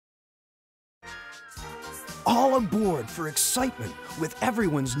All aboard for excitement with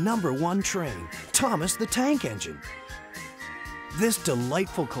everyone's #1 train, Thomas the Tank Engine. This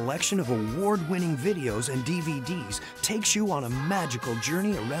delightful collection of award-winning videos and DVDs takes you on a magical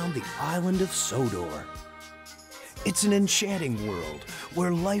journey around the island of Sodor. It's an enchanting world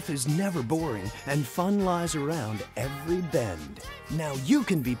where life is never boring and fun lies around every bend. Now you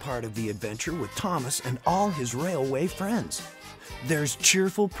can be part of the adventure with Thomas and all his railway friends. There's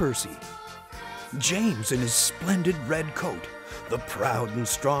cheerful Percy, James in his splendid red coat, the proud and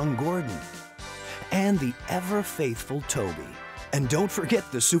strong Gordon, and the ever-faithful Toby. And don't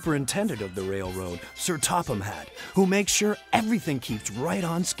forget the superintendent of the railroad, Sir Topham Hatt, who makes sure everything keeps right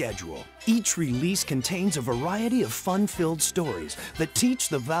on schedule. Each release contains a variety of fun-filled stories that teach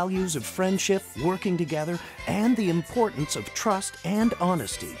the values of friendship, working together, and the importance of trust and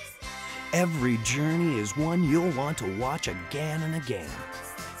honesty. Every journey is one you'll want to watch again and again.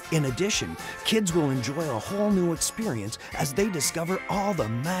 In addition, kids will enjoy a whole new experience as they discover all the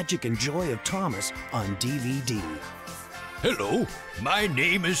magic and joy of Thomas on DVD. Hello, my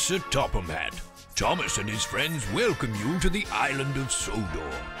name is Sir Topham Hatt. Thomas and his friends welcome you to the island of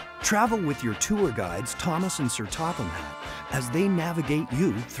Sodor. Travel with your tour guides, Thomas and Sir Topham Hatt, as they navigate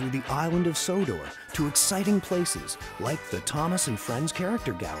you through the island of Sodor to exciting places like the Thomas and Friends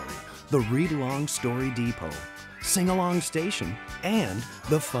Character Gallery, the Read-Along Story Depot, Sing-Along Station, and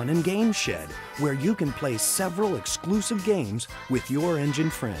the Fun and Games Shed, where you can play several exclusive games with your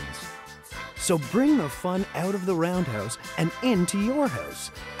engine friends. So bring the fun out of the roundhouse and into your house.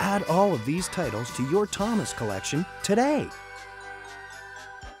 Add all of these titles to your Thomas collection today.